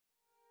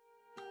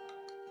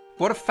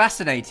What a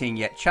fascinating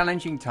yet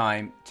challenging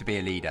time to be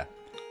a leader.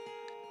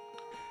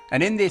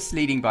 And in this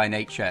Leading by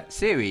Nature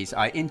series,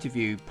 I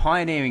interview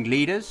pioneering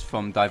leaders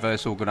from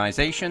diverse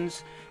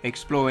organisations,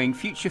 exploring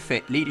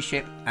future-fit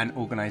leadership and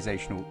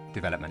organisational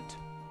development.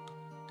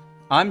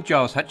 I'm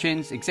Giles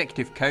Hutchins,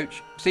 Executive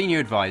Coach, Senior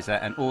Advisor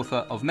and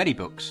author of many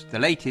books, the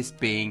latest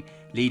being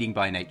Leading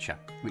by Nature,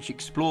 which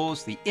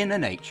explores the inner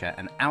nature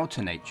and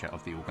outer nature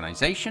of the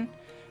organisation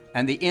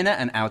and the inner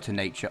and outer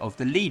nature of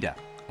the leader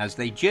as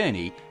they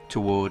journey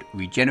toward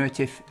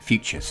regenerative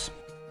futures.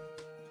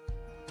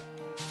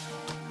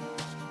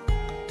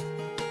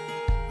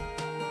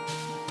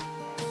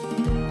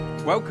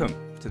 Welcome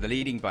to the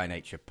Leading by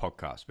Nature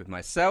podcast with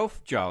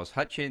myself, Giles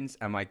Hutchins,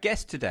 and my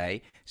guest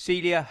today,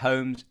 Cilia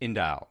Holmes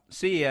Indahl,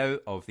 CEO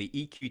of the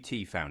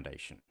EQT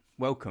Foundation.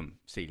 Welcome,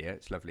 Cilia.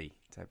 It's lovely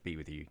to be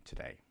with you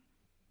today.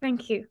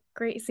 Thank you.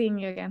 Great seeing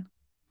you again.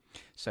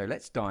 So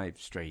let's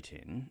dive straight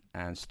in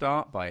and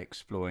start by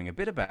exploring a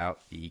bit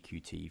about the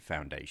EQT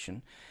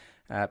Foundation.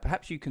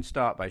 Perhaps you can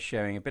start by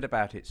sharing a bit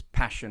about its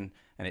passion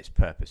and its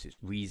purpose, its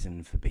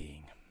reason for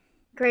being.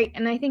 Great.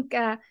 And I think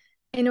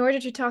in order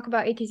to talk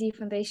about EQT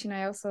Foundation,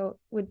 I also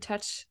would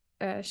touch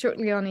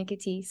shortly on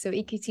EQT. So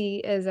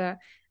EQT is a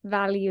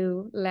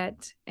value-led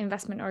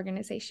investment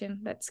organization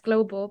that's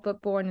global,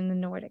 but born in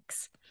the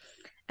Nordics.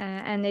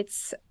 And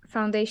its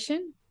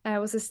foundation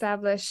was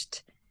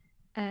established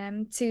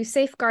to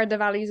safeguard the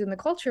values and the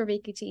culture of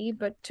EQT,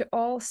 but to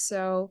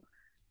also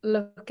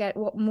look at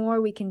what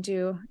more we can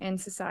do in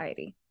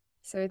society.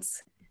 So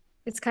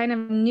it's kind of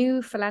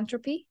new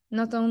philanthropy,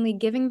 not only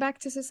giving back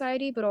to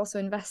society, but also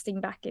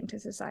investing back into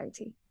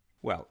society.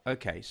 Well,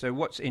 okay. So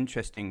what's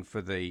interesting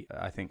for the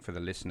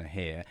listener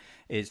here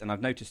is, and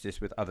I've noticed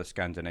this with other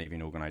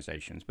Scandinavian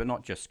organisations, but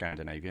not just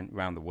Scandinavian,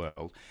 around the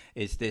world,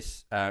 is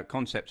this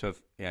concept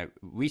of,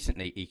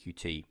 recently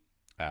EQT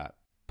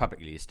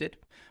publicly listed,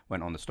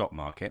 went on the stock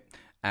market,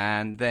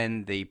 and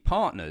then the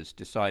partners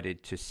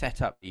decided to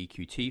set up the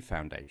EQT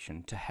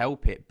Foundation to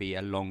help it be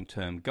a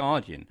long-term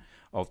guardian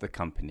of the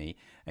company,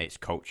 its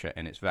culture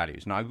and its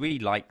values. And I really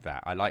like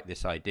that. I like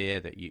this idea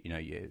that you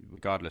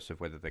regardless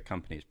of whether the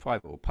company is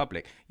private or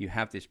public, you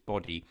have this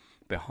body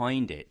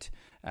behind it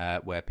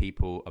where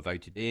people are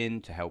voted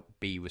in to help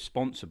be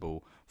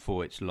responsible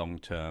for its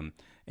long-term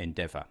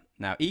endeavour.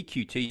 Now,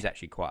 EQT is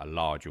actually quite a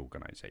large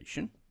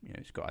organisation.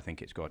 It's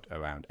got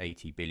around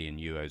 80 billion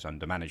euros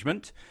under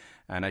management,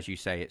 and as you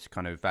say, it's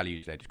kind of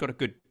values-led. It's got a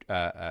good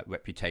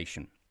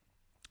reputation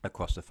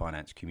across the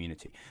finance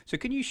community. So,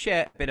 can you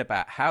share a bit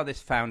about how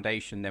this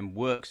foundation then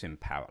works in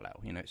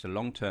parallel? It's a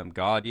long-term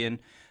guardian,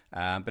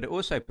 but it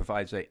also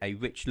provides a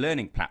rich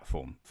learning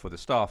platform for the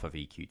staff of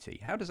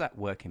EQT. How does that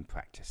work in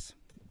practice?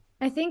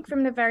 I think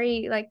from the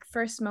very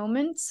first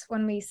moments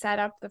when we set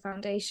up the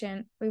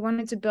foundation, we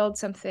wanted to build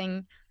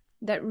something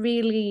that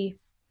really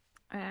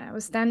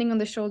was standing on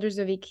the shoulders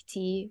of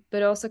EQT,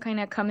 but also kind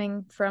of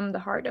coming from the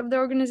heart of the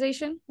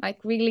organization,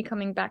 really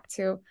coming back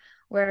to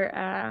where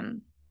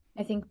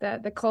I think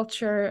the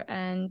culture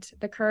and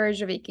the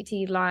courage of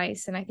EQT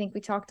lies. And I think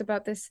we talked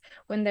about this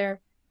when there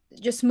are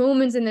just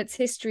moments in its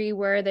history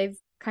where they've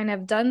kind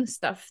of done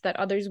stuff that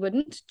others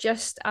wouldn't,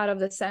 just out of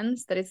the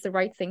sense that it's the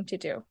right thing to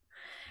do.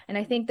 And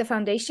I think the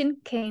foundation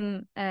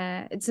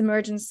its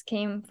emergence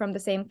came from the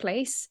same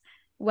place.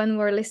 When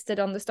we're listed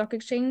on the stock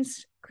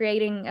exchange,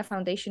 creating a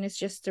foundation is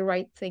just the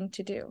right thing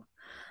to do.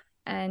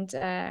 And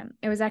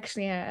it was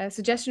actually a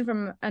suggestion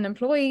from an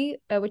employee,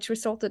 which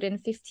resulted in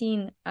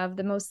 15 of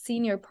the most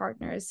senior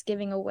partners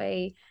giving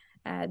away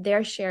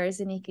their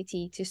shares in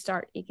EQT to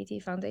start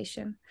EQT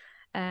Foundation.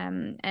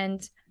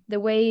 And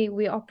the way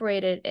we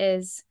operate it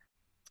is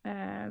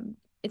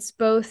it's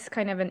both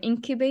kind of an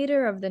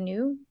incubator of the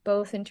new,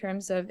 both in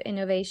terms of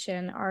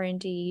innovation,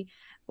 R&D,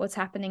 what's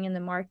happening in the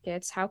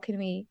markets, how can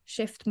we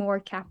shift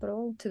more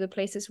capital to the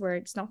places where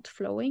it's not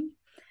flowing.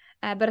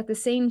 But at the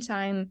same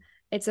time,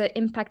 it's an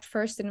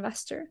impact-first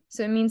investor.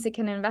 So it means it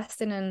can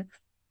invest in a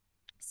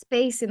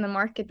space in the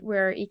market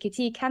where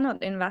EQT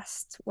cannot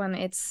invest when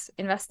it's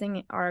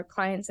investing our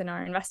clients and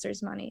our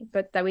investors' money,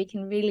 but that we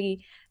can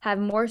really have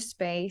more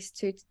space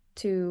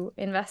to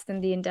invest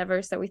in the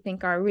endeavors that we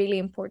think are really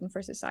important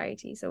for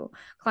society. So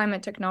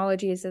climate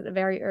technology is at the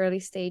very early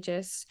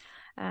stages,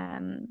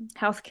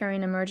 healthcare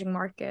in emerging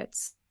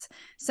markets,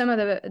 some of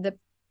the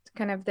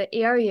kind of the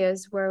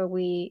areas where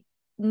we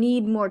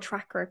need more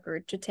track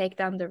record to take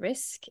down the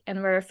risk,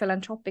 and where a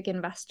philanthropic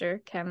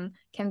investor can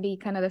be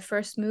kind of the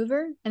first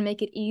mover and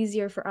make it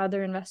easier for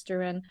other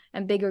investor and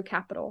bigger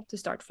capital to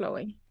start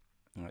flowing.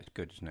 Oh, that's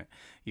good, isn't it?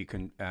 You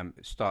can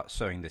start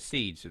sowing the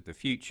seeds of the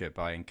future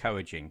by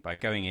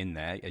going in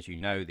there. As you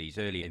know, these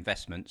early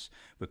investments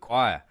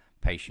require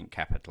patient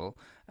capital,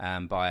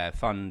 by a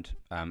fund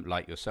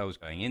like yourselves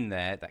going in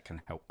there that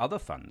can help other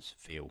funds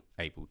feel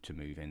able to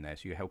move in there.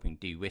 So you're helping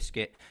de-risk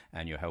it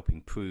and you're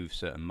helping prove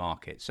certain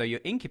markets. So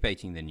you're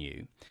incubating the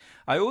new.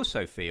 I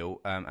also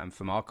feel, and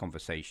from our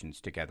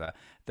conversations together,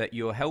 that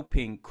you're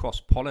helping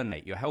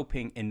cross-pollinate, you're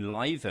helping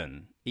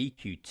enliven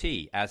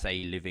EQT as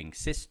a living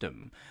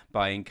system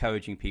by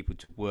encouraging people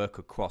to work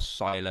across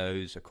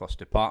silos, across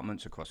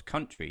departments, across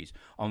countries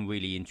on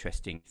really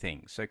interesting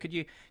things. So could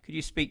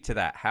you speak to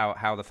that,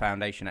 how the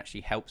foundation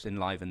actually helps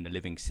enliven the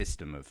living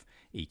system of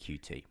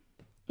EQT?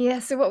 Yeah,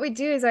 so what we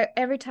do is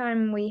every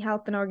time we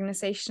help an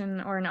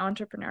organization or an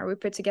entrepreneur, we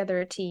put together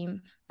a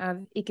team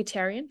of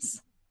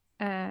equitarians,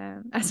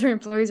 as our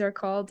employees are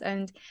called,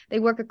 and they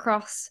work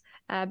across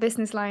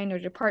business line or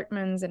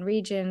departments and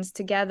regions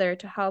together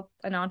to help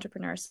an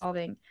entrepreneur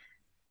solving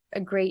a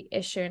great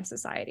issue in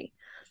society.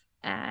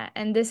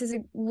 And this is a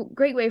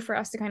great way for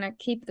us to kind of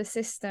keep the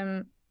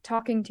system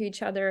talking to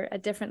each other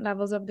at different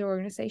levels of the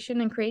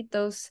organization and create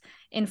those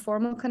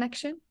informal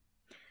connection.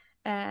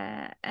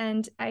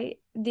 And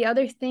the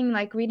other thing,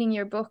 like reading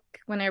your book,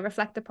 when I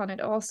reflect upon it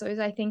also, is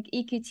I think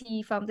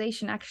EQT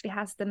Foundation actually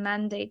has the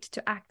mandate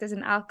to act as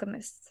an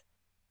alchemist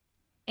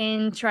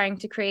in trying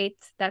to create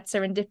that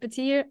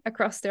serendipity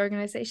across the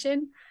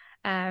organization.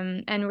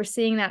 And we're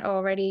seeing that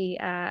already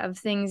of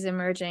things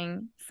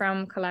emerging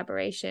from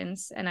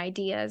collaborations and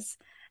ideas.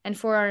 And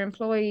for our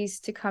employees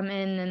to come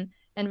in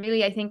and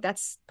really, I think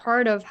that's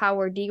part of how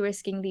we're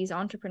de-risking these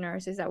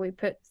entrepreneurs, is that we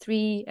put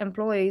 3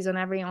 employees on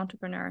every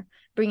entrepreneur,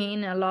 bringing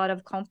in a lot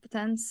of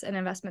competence and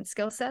investment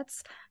skill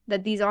sets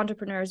that these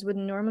entrepreneurs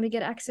wouldn't normally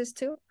get access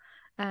to.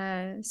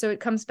 So it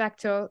comes back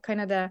to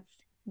kind of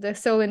the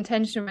sole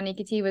intention when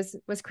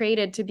EQT was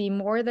created, to be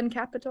more than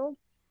capital,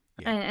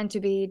 and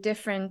to be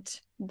different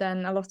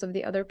than a lot of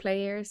the other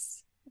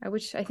players,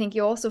 which I think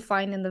you also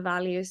find in the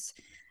values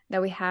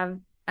that we have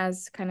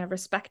as kind of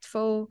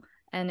respectful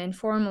and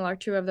informal are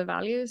 2 of the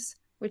values,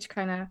 which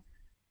kind of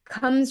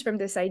comes from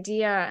this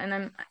idea.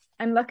 And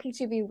I'm lucky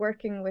to be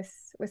working with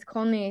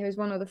Connie, who's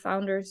one of the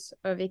founders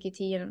of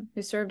EQT and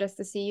who served as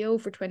the CEO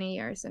for 20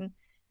 years. And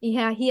he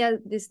had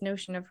this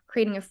notion of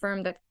creating a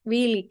firm that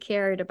really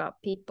cared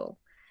about people.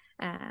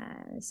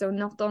 So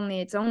not only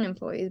its own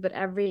employees, but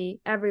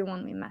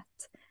everyone we met.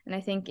 And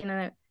I think in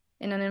an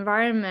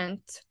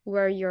environment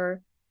where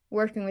you're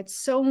working with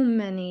so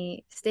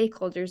many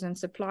stakeholders and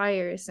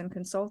suppliers and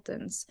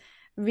consultants,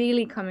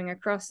 really coming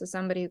across as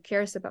somebody who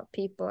cares about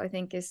people, I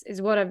think is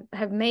what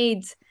have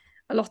made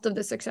a lot of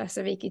the success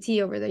of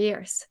EQT over the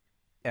years.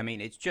 I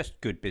mean, it's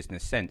just good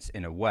business sense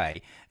in a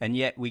way, and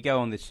yet we go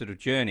on this sort of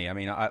journey. I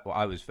mean,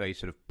 I was very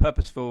sort of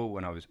purposeful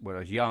when I was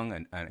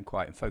young and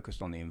quite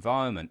focused on the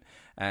environment,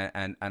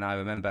 and I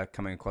remember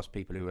coming across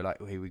people who were like,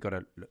 "Hey, we got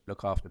to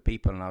look after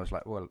people," and I was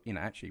like, "Well,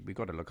 actually, we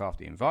got to look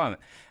after the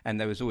environment."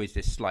 And there was always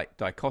this slight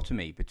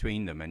dichotomy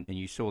between them, and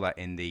you saw that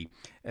in the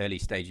early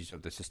stages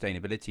of the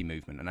sustainability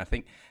movement. And I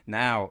think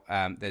now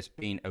there's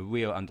been a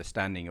real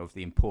understanding of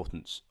the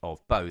importance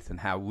of both, and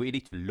how really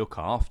to look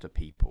after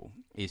people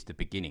is the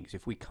beginnings.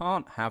 If we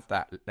can't have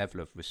that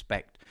level of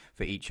respect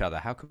for each other,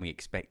 how can we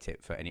expect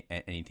it for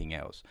anything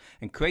else?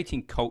 And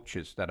creating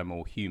cultures that are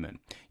more human.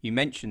 You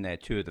mentioned there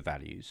 2 of the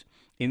values: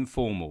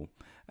 informal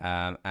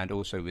and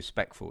also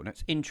respectful. And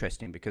it's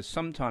interesting because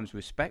sometimes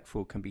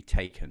respectful can be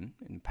taken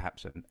in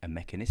perhaps a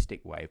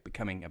mechanistic way of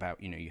becoming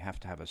about, you have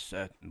to have a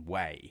certain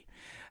way.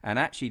 And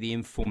actually the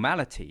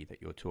informality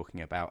that you're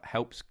talking about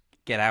helps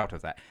get out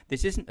of that.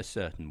 This isn't a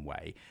certain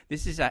way.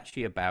 This is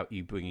actually about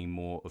you bringing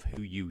more of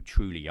who you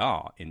truly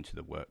are into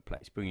the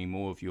workplace, bringing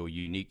more of your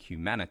unique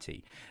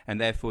humanity, and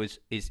therefore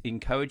is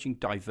encouraging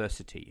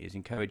diversity, is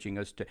encouraging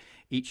us to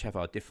each have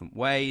our different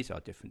ways, our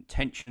different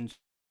tensions,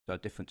 our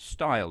different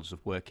styles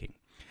of working.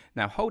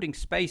 Now, holding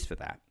space for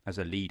that as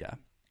a leader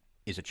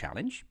is a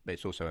challenge, but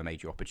it's also a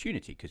major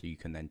opportunity because you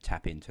can then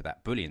tap into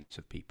that brilliance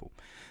of people.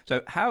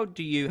 So how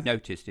do you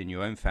notice in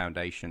your own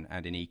foundation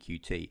and in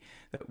EQT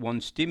that one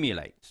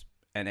stimulates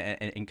and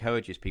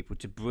encourages people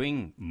to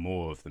bring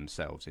more of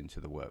themselves into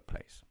the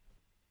workplace?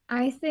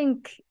 I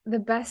think the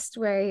best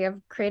way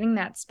of creating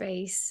that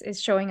space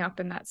is showing up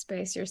in that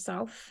space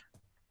yourself.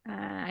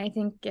 I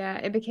think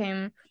it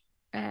became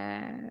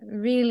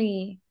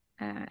really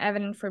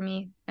evident for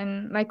me.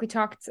 And like we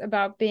talked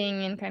about,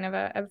 being in kind of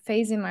a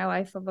phase in my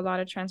life of a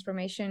lot of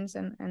transformations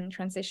and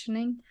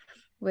transitioning,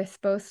 with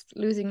both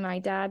losing my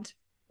dad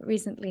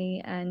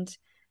recently and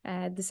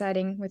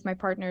deciding with my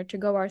partner to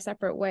go our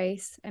separate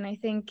ways. And I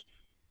think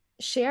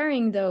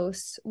sharing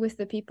those with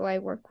the people I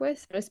work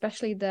with,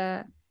 especially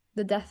the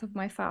death of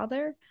my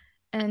father,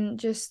 and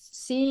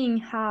just seeing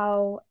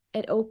how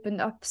it opened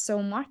up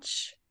so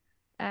much,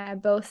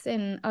 both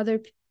in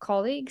other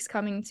colleagues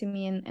coming to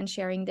me and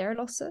sharing their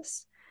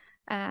losses,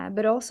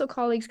 but also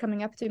colleagues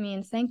coming up to me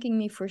and thanking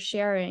me for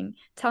sharing,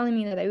 telling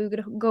me that I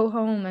would go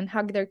home and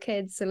hug their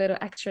kids a little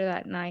extra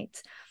that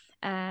night,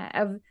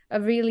 of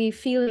really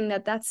feeling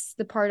that that's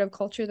the part of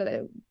culture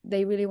that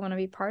they really want to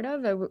be part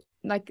of.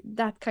 Like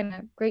that kind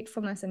of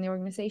gratefulness in the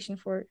organization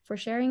for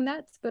sharing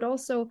that, but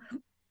also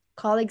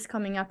colleagues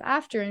coming up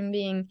after and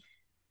being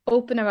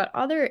open about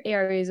other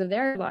areas of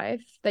their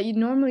life that you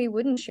normally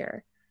wouldn't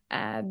share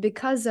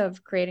because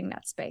of creating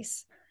that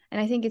space. And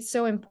I think it's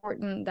so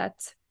important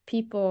that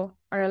people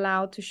are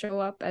allowed to show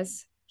up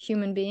as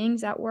human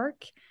beings at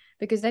work,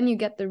 because then you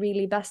get the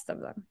really best of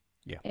them.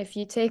 Yeah. If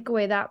you take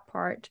away that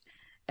part,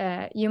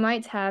 you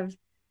might have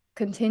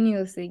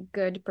continuously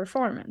good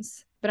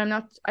performance, but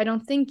I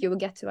don't think you will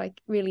get to like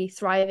really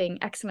thriving,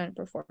 excellent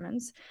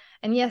performance.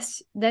 And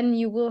yes, then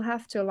you will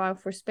have to allow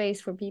for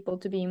space for people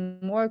to be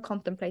more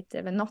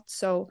contemplative and not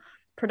so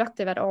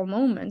productive at all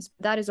moments.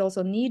 That is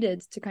also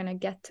needed to kind of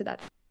get to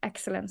that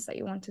excellence that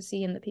you want to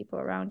see in the people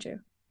around you.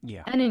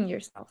 Yeah. And in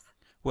yourself.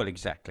 Well,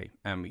 exactly.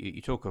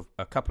 You talk of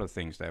a couple of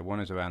things there. One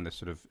is around the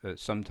sort of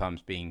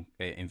sometimes being,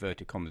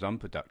 inverted commas,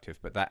 unproductive,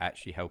 but that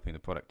actually helping the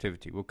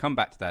productivity. We'll come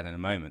back to that in a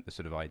moment, the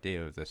sort of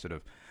idea of the sort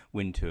of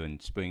winter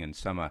and spring and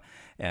summer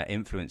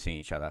influencing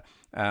each other.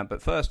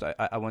 But first,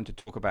 I want to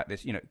talk about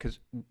this, because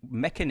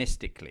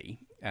mechanistically,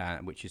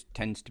 which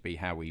tends to be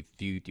how we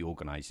view the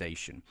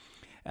organization,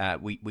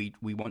 we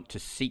want to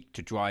seek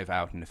to drive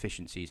out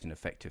inefficiencies and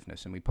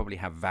effectiveness, and we probably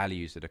have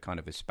values that are kind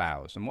of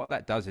espoused. And what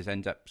that does is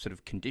end up sort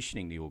of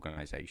conditioning the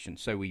organization.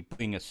 So we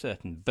bring a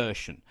certain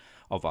version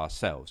of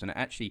ourselves, and it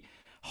actually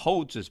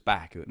holds us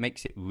back. It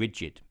makes it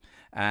rigid.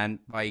 And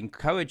by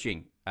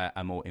encouraging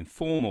a more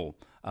informal,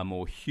 a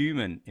more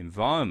human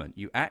environment,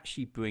 you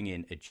actually bring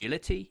in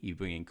agility, you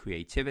bring in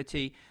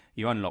creativity,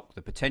 you unlock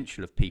the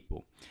potential of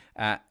people.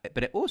 But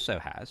it also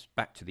has,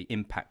 back to the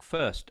impact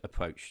first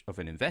approach of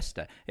an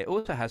investor, it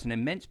also has an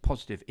immense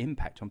positive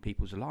impact on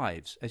people's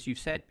lives. As you've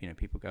said,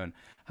 people go and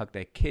hug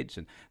their kids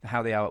and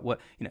how they are at work.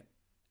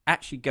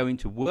 Actually going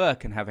to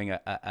work and having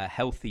a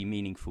healthy,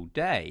 meaningful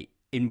day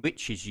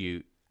enriches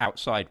you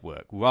outside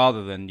work,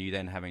 rather than you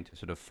then having to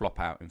sort of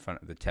flop out in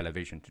front of the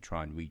television to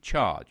try and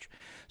recharge.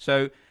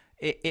 So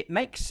it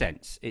makes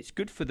sense. It's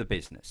good for the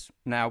business.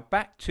 Now,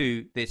 back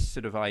to this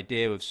sort of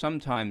idea of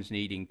sometimes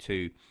needing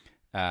to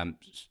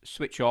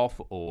switch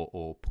off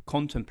or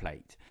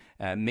contemplate,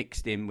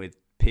 mixed in with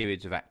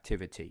periods of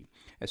activity,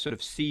 a sort of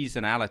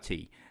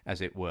seasonality, as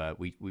it were.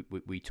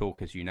 We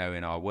talk, as you know,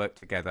 in our work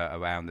together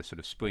around the sort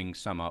of spring,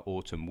 summer,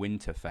 autumn,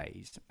 winter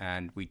phase.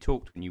 And we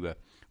talked when you were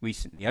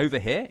recently over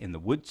here in the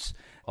woods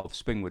of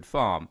Springwood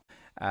Farm.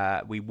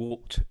 We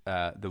walked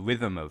the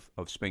rhythm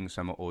of spring,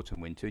 summer, autumn,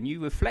 winter, and you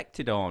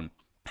reflected on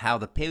how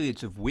the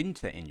periods of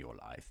winter in your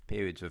life,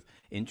 periods of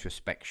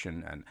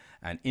introspection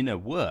and inner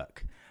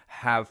work,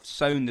 have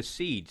sown the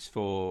seeds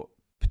for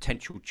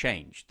potential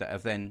change that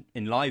have then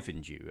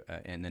enlivened you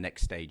in the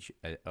next stage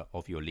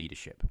of your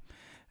leadership.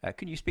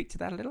 Can you speak to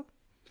that a little?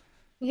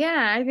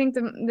 Yeah, I think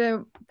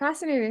the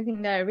fascinating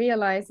thing that I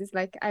realized is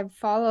like I've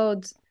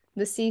followed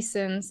the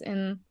seasons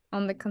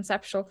on the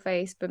conceptual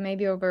phase, but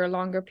maybe over a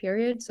longer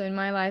period. So in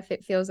my life,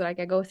 it feels like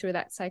I go through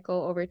that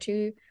cycle over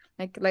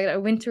like a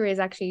winter is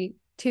actually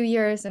 2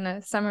 years, and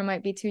a summer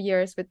might be 2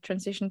 years with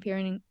transition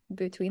period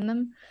between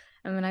them.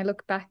 And when I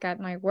look back at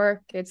my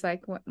work, it's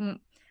like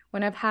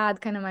when I've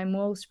had kind of my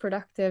most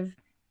productive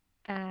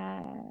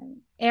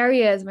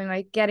areas, when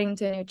like getting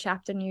to a new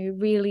chapter and you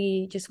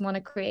really just want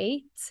to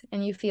create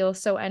and you feel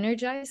so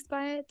energized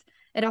by it,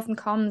 it often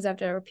comes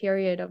after a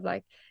period of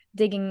like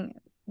doing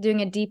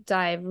a deep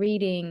dive,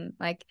 reading,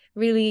 like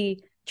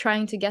really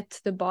trying to get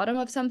to the bottom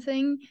of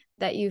something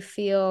that you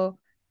feel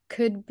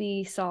could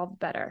be solved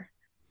better.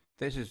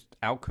 This is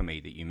alchemy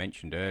that you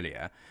mentioned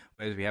earlier,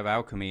 whereas we have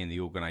alchemy in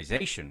the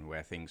organization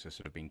where things are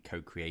sort of being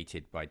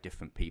co-created by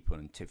different people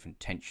and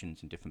different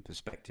tensions and different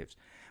perspectives.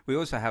 We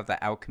also have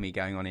that alchemy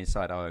going on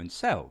inside our own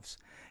selves.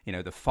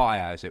 The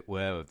fire, as it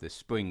were, of the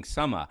spring,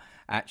 summer,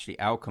 actually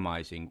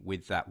alchemizing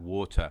with that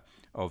water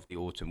of the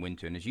autumn,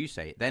 winter. And as you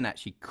say, it then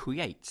actually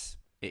creates.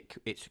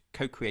 It's a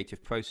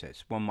co-creative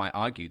process. One might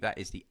argue that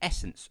is the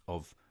essence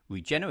of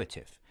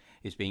regenerative,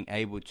 is being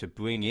able to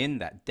bring in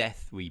that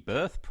death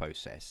rebirth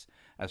process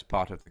as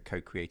part of the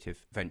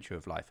co-creative venture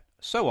of life.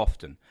 So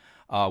often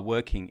our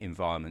working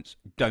environments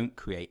don't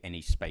create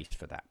any space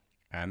for that,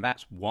 and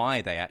that's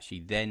why they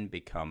actually then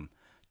become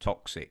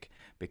toxic,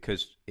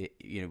 because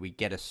we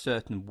get a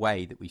certain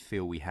way that we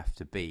feel we have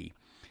to be.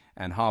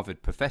 And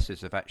Harvard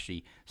professors have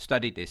actually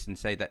studied this and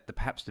say that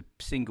perhaps the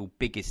single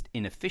biggest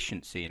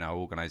inefficiency in our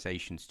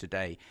organizations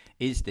today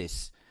is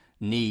this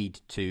need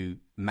to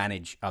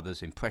manage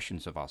others'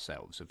 impressions of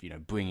ourselves, of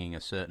bringing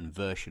a certain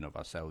version of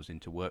ourselves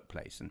into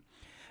workplace. And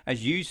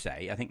as you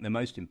say, I think the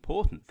most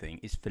important thing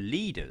is for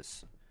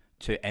leaders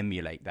to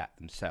emulate that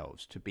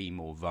themselves, to be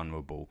more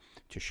vulnerable,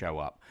 to show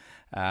up.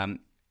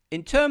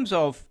 In terms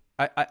of,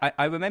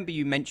 I remember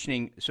you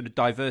mentioning sort of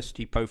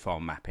diversity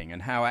profile mapping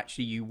and how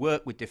actually you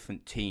work with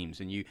different teams,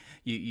 and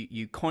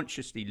you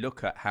consciously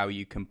look at how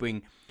you can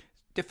bring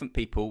different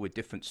people with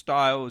different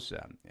styles,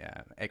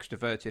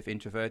 extroverted,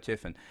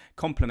 introverted, and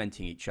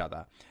complementing each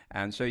other.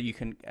 And so you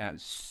can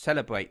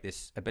celebrate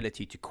this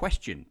ability to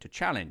question, to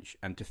challenge,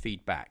 and to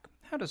feed back.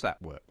 How does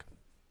that work?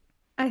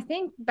 I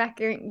think back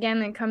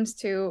again, it comes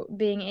to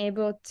being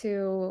able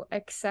to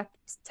accept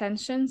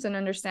tensions and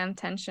understand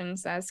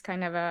tensions as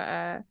kind of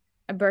a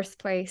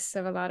birthplace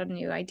of a lot of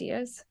new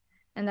ideas.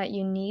 and that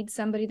you need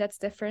somebody that's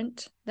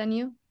different than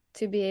you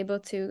to be able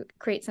to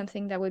create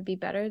something that would be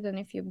better than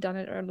if you've done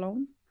it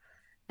alone.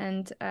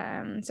 And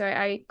so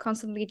I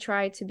constantly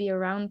try to be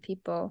around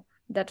people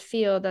that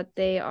feel that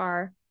they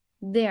are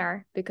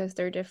there because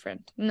they're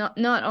different. Not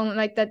only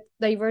like that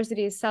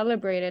diversity is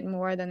celebrated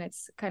more than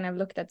it's kind of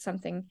looked at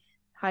something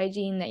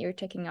hygiene that you're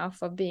taking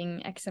off of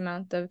being X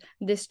amount of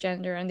this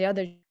gender and the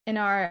other. In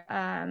our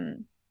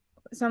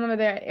some of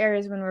the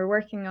areas when we're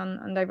working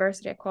on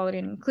diversity, equality,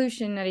 and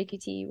inclusion at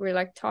EQT, we're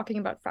like talking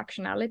about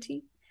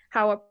fractionality,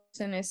 how a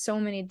person is so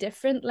many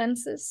different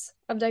lenses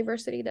of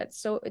diversity, that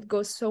so it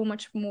goes so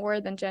much more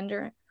than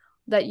gender,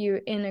 that you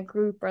in a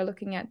group are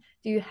looking at,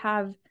 do you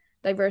have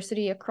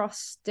diversity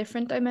across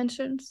different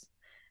dimensions?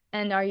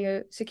 And are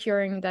you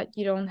securing that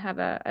you don't have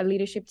a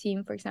leadership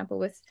team, for example,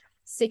 with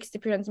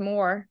 60%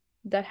 more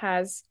that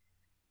has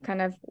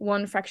kind of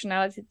one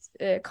fractionality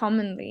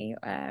commonly?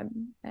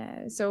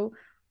 So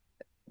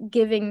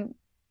giving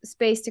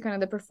space to kind of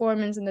the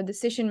performance and the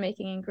decision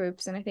making in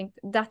groups. And I think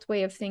that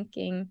way of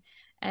thinking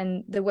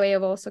and the way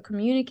of also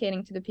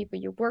communicating to the people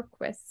you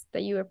work with,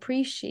 that you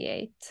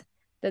appreciate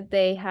that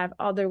they have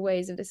other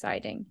ways of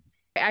deciding.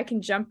 I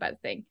can jump at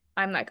thing.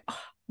 I'm like, oh,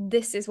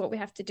 this is what we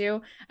have to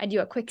do. I do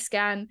a quick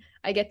scan.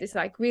 I get this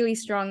like really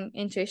strong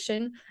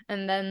intuition.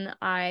 And then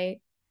I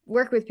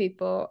work with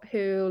people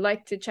who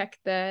like to check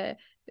the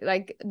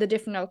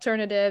different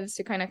alternatives,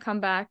 to kind of come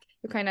back,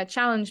 to kind of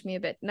challenge me a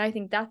bit. And I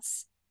think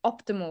that's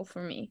optimal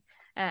for me.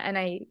 And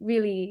I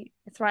really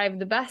thrive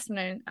the best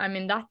when I'm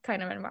in that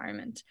kind of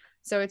environment.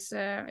 So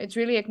it's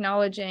really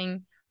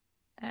acknowledging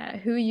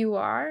who you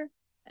are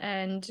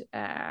and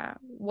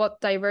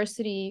what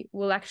diversity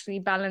will actually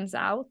balance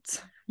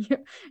out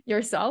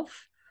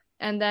yourself,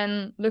 and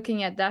then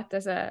looking at that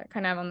as a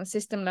kind of on a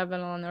system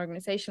level, on an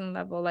organizational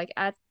level, like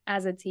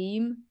as a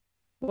team,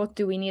 what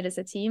do we need as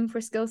a team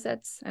for skill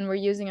sets? And we're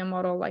using a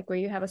model like where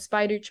you have a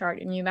spider chart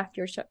and you map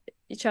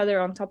each other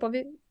on top of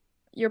it,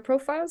 your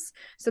profiles,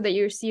 so that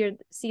you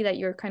see that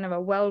you're kind of a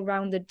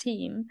well-rounded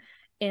team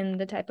in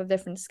the type of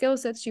different skill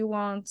sets you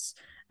want,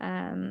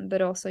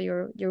 but also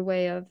your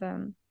way of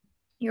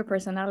your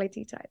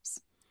personality types.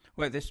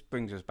 Well, this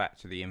brings us back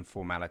to the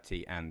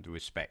informality and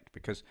respect,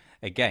 because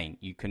again,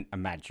 you can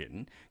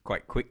imagine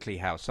quite quickly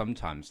how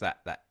sometimes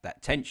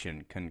that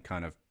tension can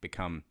kind of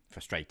become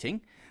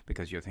frustrating,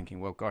 because you're thinking,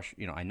 well, gosh,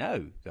 I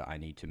know that I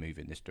need to move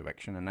in this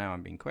direction, and now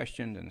I'm being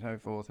questioned and so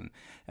forth.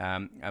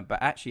 And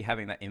but actually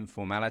having that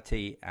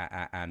informality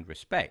and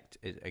respect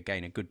is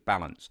again a good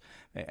balance,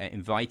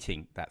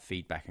 inviting that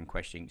feedback and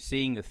questioning,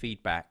 seeing the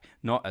feedback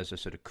not as a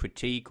sort of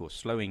critique or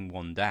slowing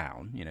one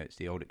down. It's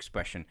the old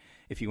expression: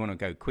 if you want to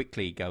go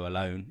quickly, go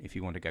alone. If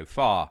you want to go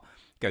far,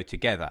 go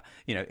together.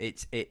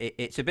 It's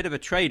a bit of a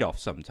trade-off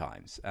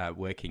sometimes,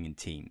 working in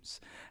teams.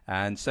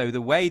 And so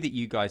the way that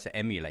you guys are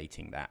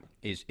emulating that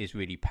is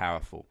really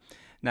powerful.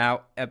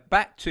 Now,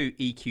 back to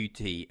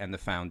EQT and the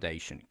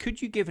foundation.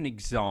 Could you give an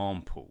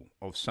example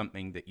of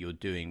something that you're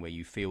doing where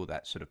you feel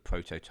that sort of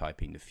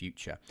prototyping the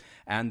future,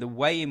 and the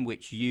way in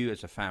which you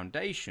as a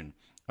foundation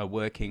are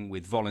working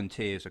with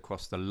volunteers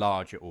across the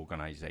larger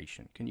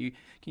organization? Can you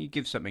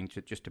give something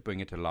just to bring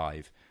it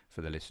alive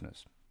for the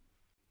listeners?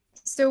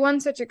 So one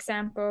such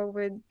example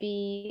would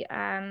be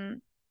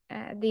the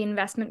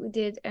investment we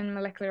did in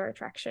molecular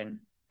attraction.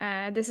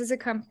 This is a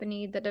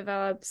company that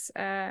develops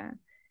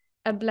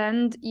a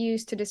blend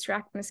used to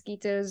distract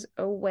mosquitoes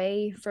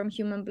away from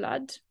human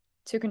blood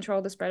to control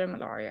the spread of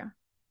malaria.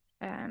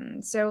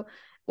 So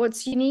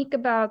what's unique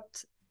about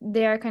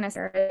their kind of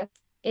area,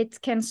 it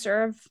can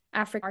serve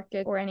African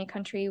market or any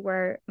country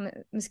where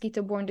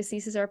mosquito-borne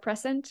diseases are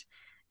present,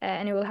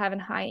 and it will have a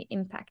high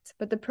impact.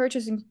 But the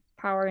purchasing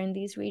power in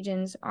these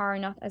regions are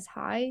not as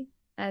high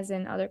as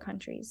in other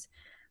countries.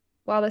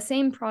 While the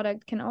same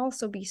product can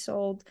also be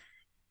sold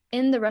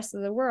in the rest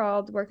of the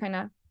world, where kind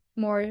of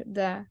more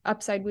the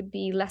upside would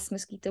be less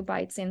mosquito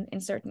bites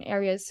in certain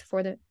areas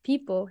for the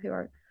people who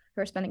are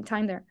spending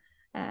time there.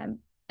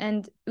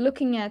 And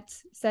looking at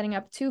setting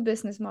up two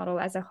business model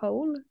as a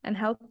whole and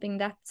helping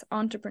that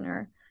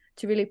entrepreneur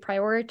to really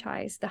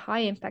prioritize the high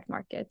impact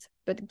market,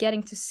 but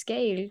getting to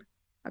scale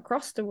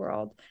across the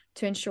world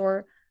to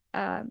ensure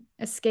a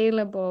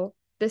scalable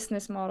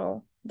business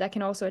model that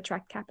can also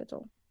attract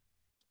capital.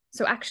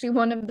 So actually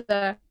one of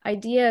the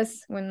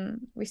ideas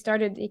when we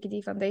started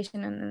EQT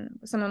Foundation, and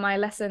some of my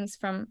lessons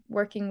from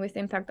working with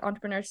impact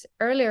entrepreneurs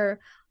earlier,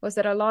 was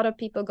that a lot of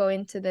people go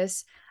into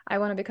this, I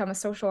want to become a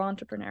social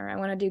entrepreneur, I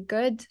want to do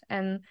good,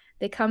 and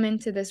they come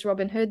into this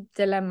Robin Hood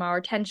dilemma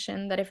or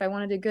tension that if I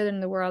want to do good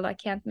in the world, I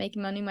can't make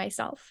money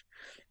myself,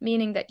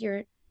 meaning that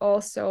you're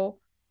also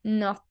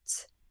not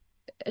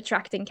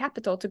attracting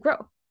capital to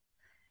grow.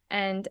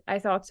 And I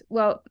thought,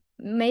 well,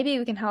 maybe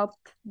we can help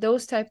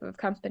those type of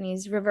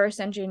companies reverse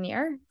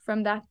engineer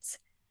from that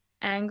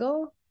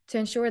angle to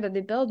ensure that they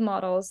build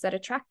models that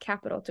attract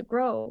capital to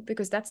grow,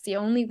 because that's the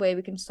only way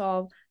we can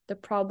solve the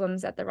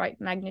problems at the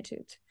right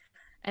magnitude.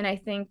 And I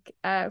think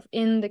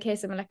in the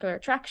case of molecular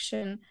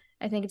attraction,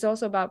 I think it's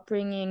also about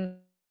bringing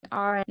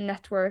our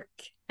network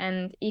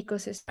and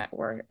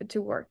ecosystem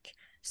to work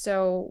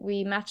So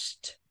we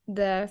matched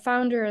the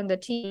founder and the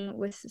team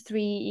with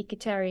 3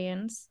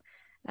 EQTarians,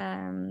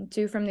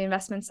 2 from the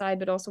investment side,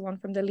 but also 1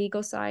 from the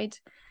legal side.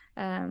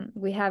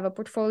 We have a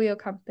portfolio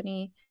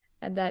company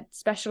that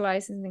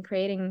specializes in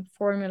creating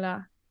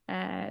formula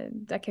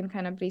that can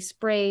kind of be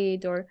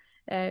sprayed or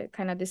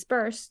kind of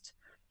dispersed,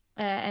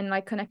 and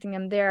like connecting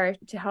them there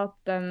to help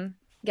them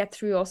get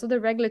through also the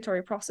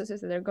regulatory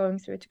processes that they're going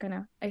through to kind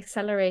of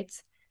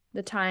accelerate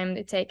the time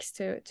it takes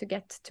to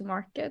get to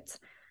market.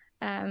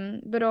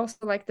 But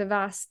also like the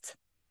vast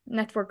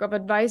network of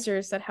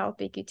advisors that help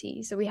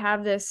EQT. So we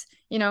have this,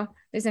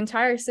 this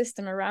entire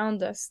system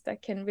around us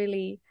that can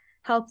really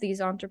help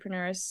these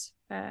entrepreneurs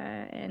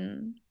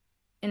in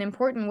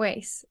important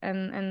ways.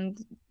 And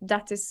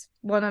that is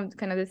one of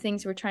kind of the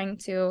things we're trying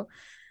to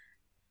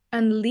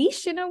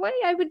unleash in a way,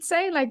 I would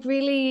say, like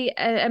really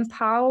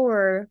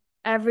empower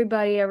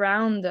everybody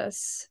around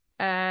us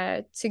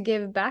to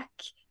give back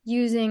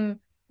using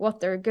what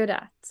they're good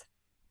at.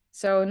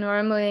 So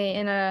normally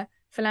in a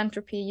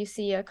philanthropy, you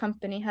see a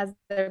company has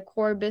their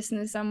core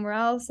business somewhere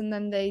else and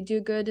then they do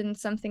good in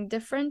something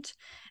different.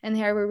 And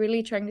here we're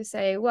really trying to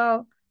say,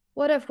 well,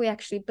 what if we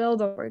actually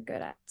build what we're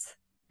good at?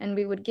 And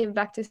we would give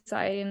back to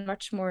society in a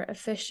much more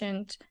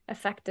efficient,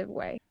 effective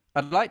way.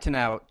 I'd like to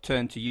now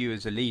turn to you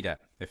as a leader,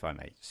 if I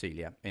may,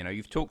 Cilia.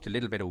 You've talked a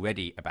little bit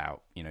already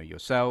about,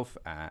 yourself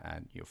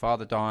and your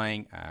father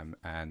dying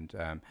and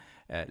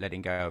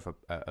letting go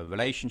of a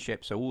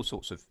relationship. So all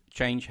sorts of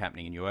change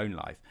happening in your own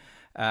life.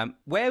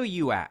 Where are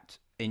you at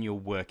in your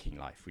working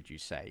life, would you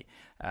say?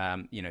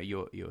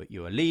 You're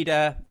a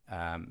leader.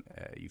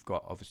 You've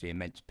got obviously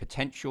immense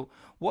potential.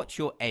 What's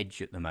your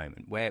edge at the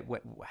moment?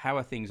 How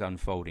are things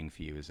unfolding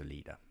for you as a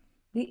leader?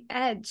 The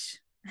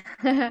edge.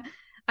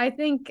 I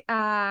think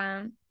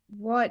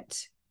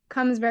what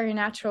comes very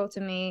natural to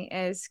me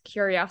is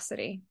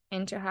curiosity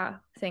into how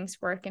things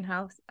work and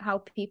how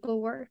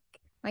people work.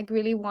 Like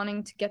really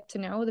wanting to get to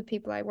know the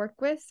people I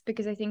work with,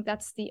 because I think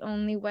that's the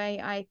only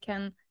way I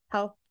can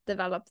help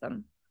develop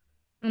them.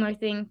 And I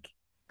think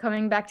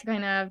coming back to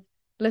kind of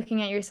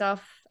looking at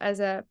yourself as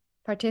a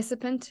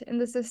participant in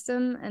the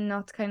system and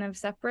not kind of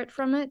separate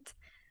from it,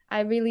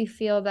 I really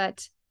feel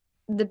that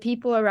the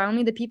people around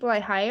me, the people I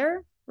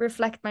hire,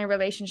 reflect my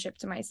relationship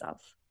to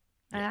myself.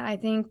 I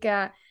think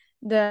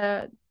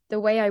the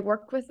way I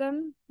work with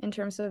them in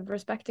terms of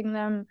respecting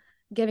them,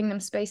 giving them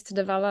space to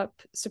develop,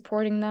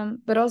 supporting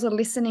them, but also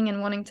listening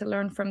and wanting to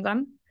learn from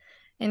them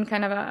in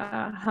kind of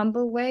a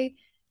humble way,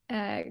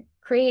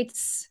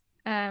 creates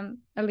a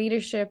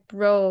leadership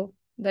role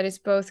that is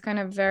both kind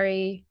of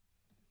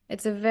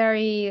it's a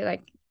very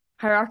like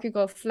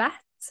hierarchical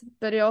flat,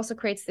 but it also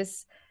creates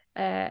this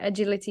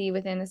agility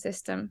within the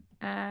system,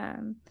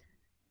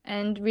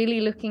 and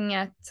really looking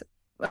at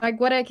like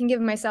what I can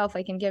give myself,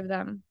 I can give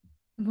them.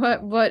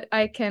 What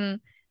I can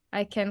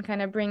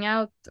kind of bring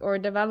out or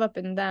develop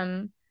in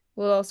them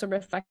will also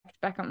reflect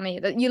back on me.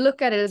 That you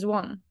look at it as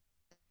one.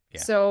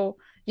 Yeah. So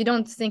you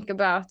don't think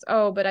about,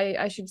 oh, but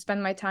I should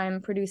spend my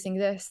time producing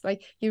this.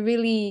 Like you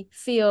really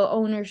feel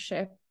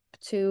ownership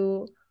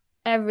to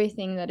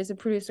everything that is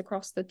produced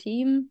across the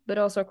team, but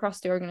also across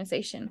the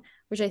organization,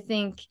 which I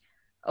think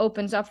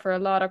opens up for a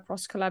lot of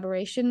cross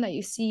collaboration, that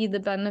you see the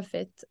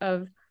benefit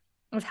of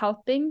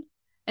helping.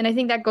 And I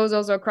think that goes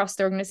also across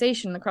the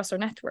organization, across our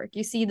network.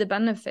 You see the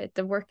benefit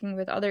of working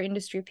with other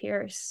industry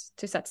peers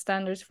to set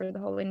standards for the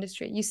whole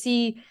industry. You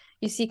see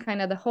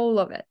kind of the whole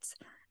of it.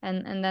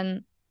 And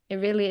then it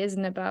really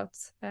isn't about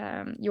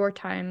your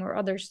time or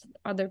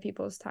other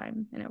people's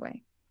time in a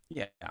way.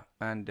 Yeah,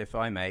 and if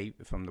I may,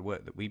 from the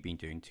work that we've been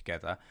doing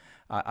together,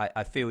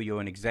 I feel you're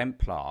an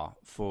exemplar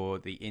for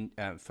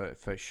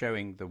for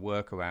showing the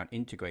work around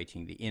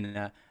integrating the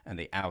inner and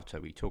the outer.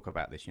 We talk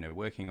about this,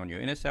 working on your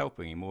inner self,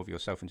 bringing more of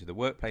yourself into the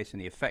workplace, and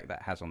the effect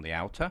that has on the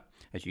outer,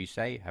 as you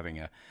say, having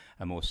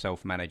a more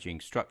self-managing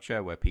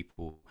structure where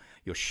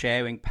you're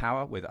sharing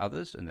power with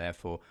others and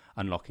therefore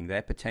unlocking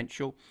their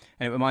potential.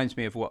 And it reminds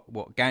me of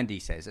what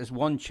Gandhi says: as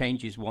one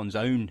changes one's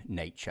own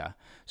nature,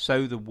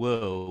 so the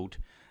world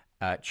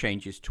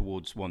changes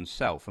towards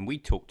oneself. And we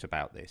talked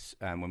about this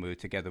when we were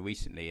together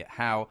recently,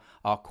 how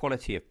our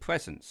quality of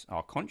presence,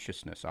 our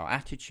consciousness, our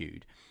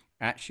attitude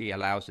actually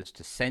allows us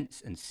to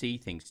sense and see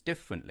things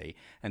differently,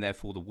 and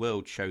therefore the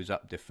world shows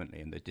up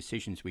differently, and the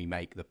decisions we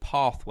make, the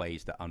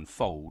pathways that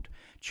unfold,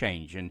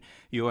 change. And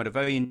you're at a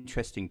very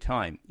interesting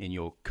time in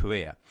your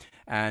career,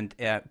 and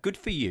good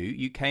for you.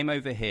 You came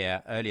over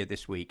here earlier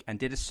this week and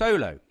did a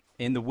solo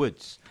in the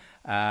woods.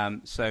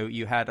 So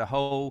you had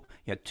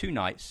 2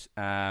 nights,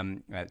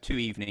 2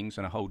 evenings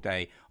and a whole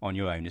day on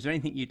your own. Is there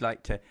anything you'd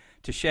like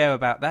to share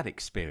about that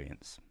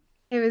experience?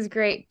 It was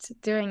great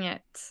doing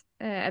it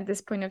at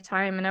this point of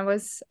time. And I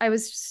was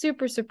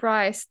super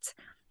surprised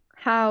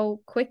how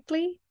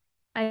quickly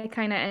I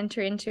kind of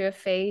enter into a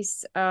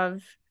phase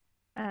of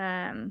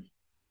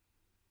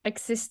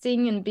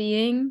existing and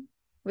being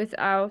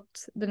without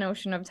the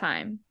notion of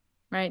time,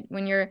 right?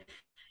 When you're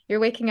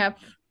waking up,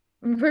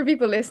 for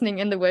people listening,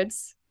 in the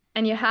woods,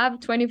 and you have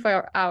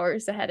 24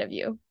 hours ahead of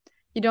you.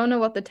 You don't know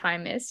what the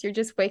time is. You're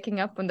just waking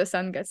up when the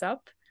sun gets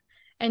up.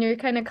 and you're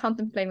kind of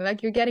contemplating,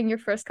 like you're getting your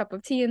first cup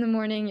of tea in the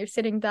morning, you're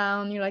sitting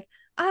down, you're like,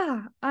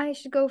 I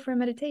should go for a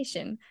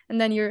meditation.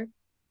 And then you're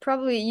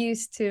probably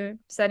used to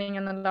setting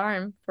an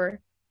alarm for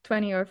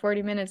 20 or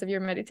 40 minutes of your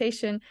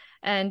meditation,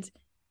 and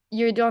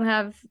you don't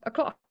have a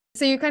clock.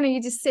 So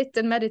you just sit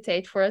and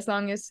meditate for as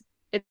long as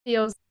it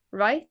feels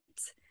right.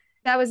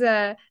 That was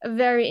a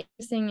very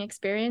interesting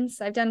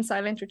experience. I've done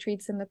silent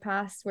retreats in the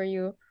past where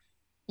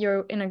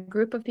you're in a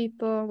group of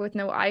people with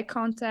no eye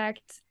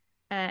contact,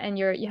 and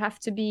you have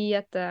to be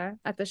at the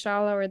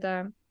shala or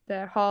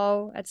the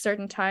hall at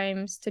certain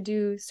times to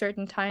do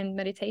certain timed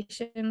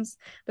meditations.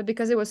 But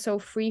because it was so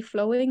free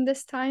flowing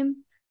this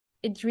time,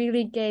 it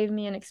really gave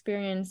me an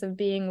experience of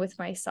being with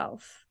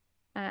myself,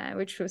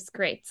 which was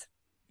great.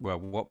 Well,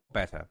 what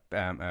better?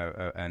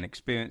 An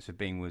experience of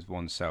being with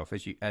oneself,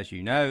 as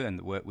you know, and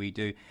the work we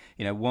do.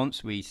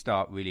 Once we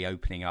start really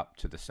opening up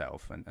to the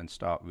self and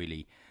start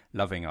really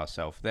loving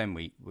ourselves, then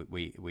we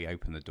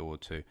open the door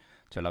to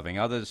loving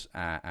others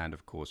and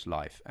of course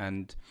life.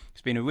 And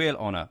it's been a real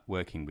honor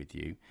working with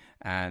you.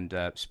 And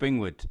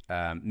Springwood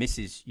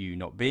misses you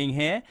not being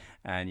here,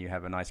 and you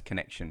have a nice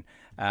connection.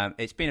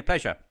 It's been a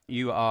pleasure.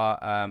 You are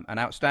an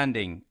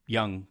outstanding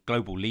young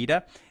global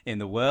leader in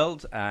the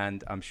world,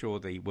 and I'm sure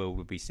the world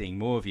will be seeing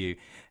more of you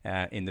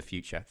in the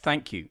future.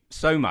 Thank you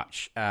so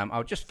much.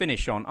 I'll just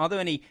finish on, are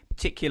there any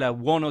particular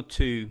one or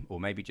two, or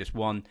maybe just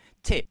one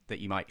tip that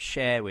you might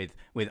share with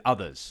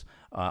others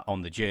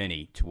on the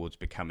journey towards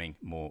becoming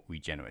more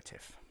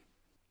regenerative?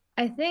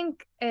 I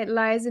think it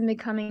lies in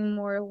becoming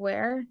more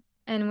aware.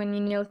 And when you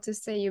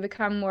notice that you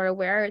become more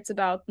aware, it's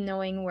about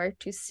knowing where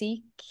to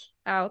seek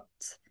out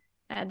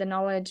the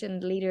knowledge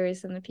and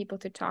leaders and the people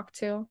to talk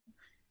to.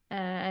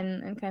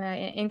 And kind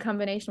of in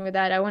combination with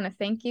that, I want to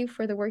thank you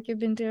for the work you've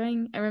been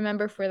doing. I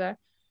remember for the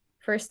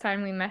first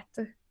time we met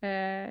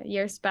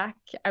years back,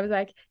 I was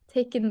like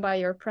taken by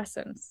your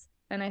presence.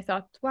 And I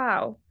thought,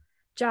 wow,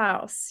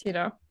 Giles,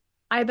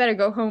 I better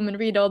go home and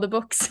read all the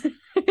books.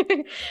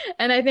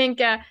 And I think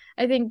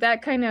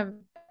that kind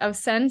of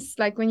sense,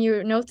 like when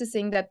you're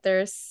noticing that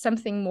there's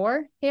something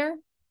more here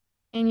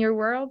in your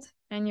world,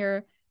 and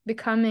you're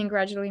becoming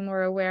gradually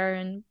more aware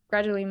and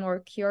gradually more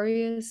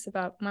curious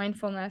about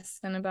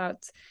mindfulness and about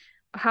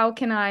how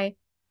can I,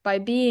 by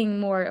being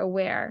more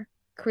aware,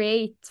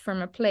 create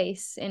from a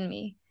place in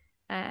me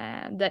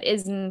that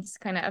isn't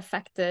kind of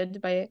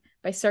affected by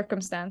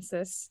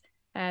circumstances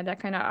that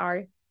kind of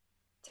are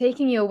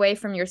taking you away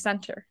from your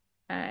center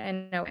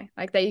in a way,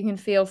 like that you can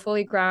feel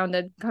fully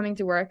grounded coming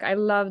to work. I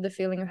love the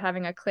feeling of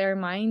having a clear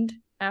mind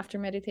after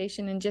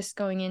meditation and just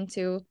going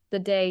into the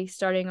day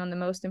starting on the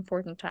most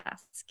important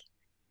task.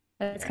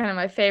 That's kind of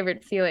my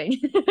favorite feeling.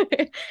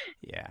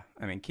 Yeah.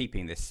 I mean,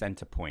 keeping this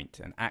center point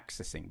and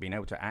being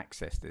able to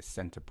access this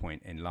center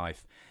point in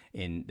life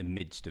in the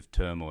midst of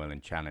turmoil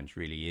and challenge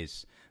really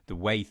is the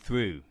way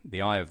through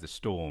the eye of the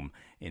storm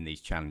in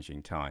these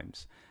challenging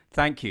times.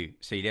 Thank you,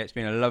 Cilia. It's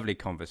been a lovely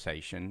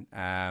conversation.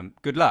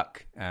 Good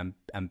luck and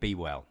be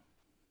well.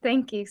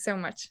 Thank you so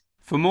much.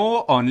 For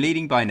more on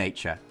Leading by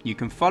Nature, you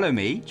can follow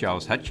me,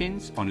 Giles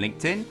Hutchins, on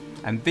LinkedIn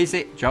and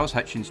visit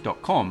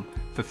gileshutchins.com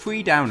for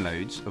free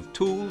downloads of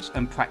tools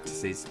and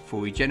practices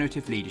for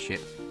regenerative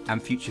leadership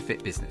and future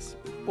fit business.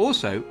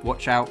 Also,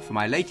 watch out for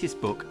my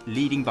latest book,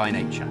 Leading by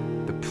Nature,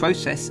 The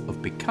Process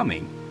of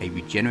Becoming a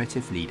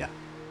Regenerative Leader.